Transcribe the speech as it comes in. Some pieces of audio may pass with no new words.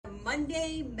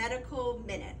Monday Medical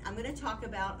Minute. I'm going to talk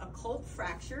about occult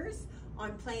fractures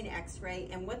on plain x-ray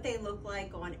and what they look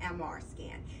like on MR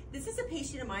scan. This is a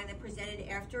patient of mine that presented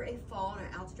after a fall on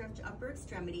an outstretched upper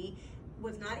extremity,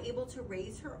 was not able to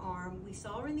raise her arm. We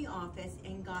saw her in the office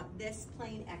and got this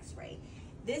plain x-ray.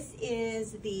 This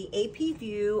is the AP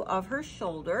view of her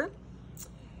shoulder.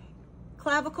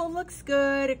 Clavicle looks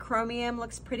good, acromion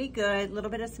looks pretty good, a little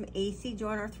bit of some AC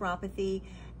joint arthropathy,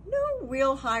 no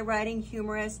real high riding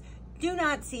humerus, do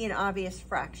not see an obvious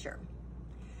fracture.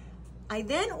 I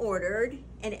then ordered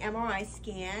an MRI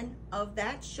scan of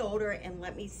that shoulder, and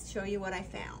let me show you what I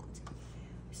found.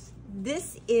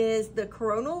 This is the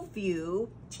coronal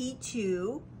view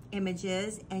T2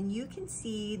 images, and you can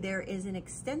see there is an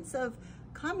extensive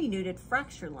comminuted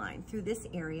fracture line through this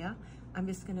area. I'm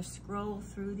just going to scroll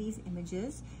through these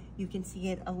images. You can see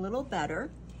it a little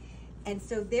better. And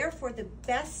so therefore, the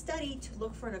best study to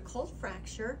look for an occult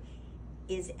fracture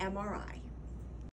is MRI.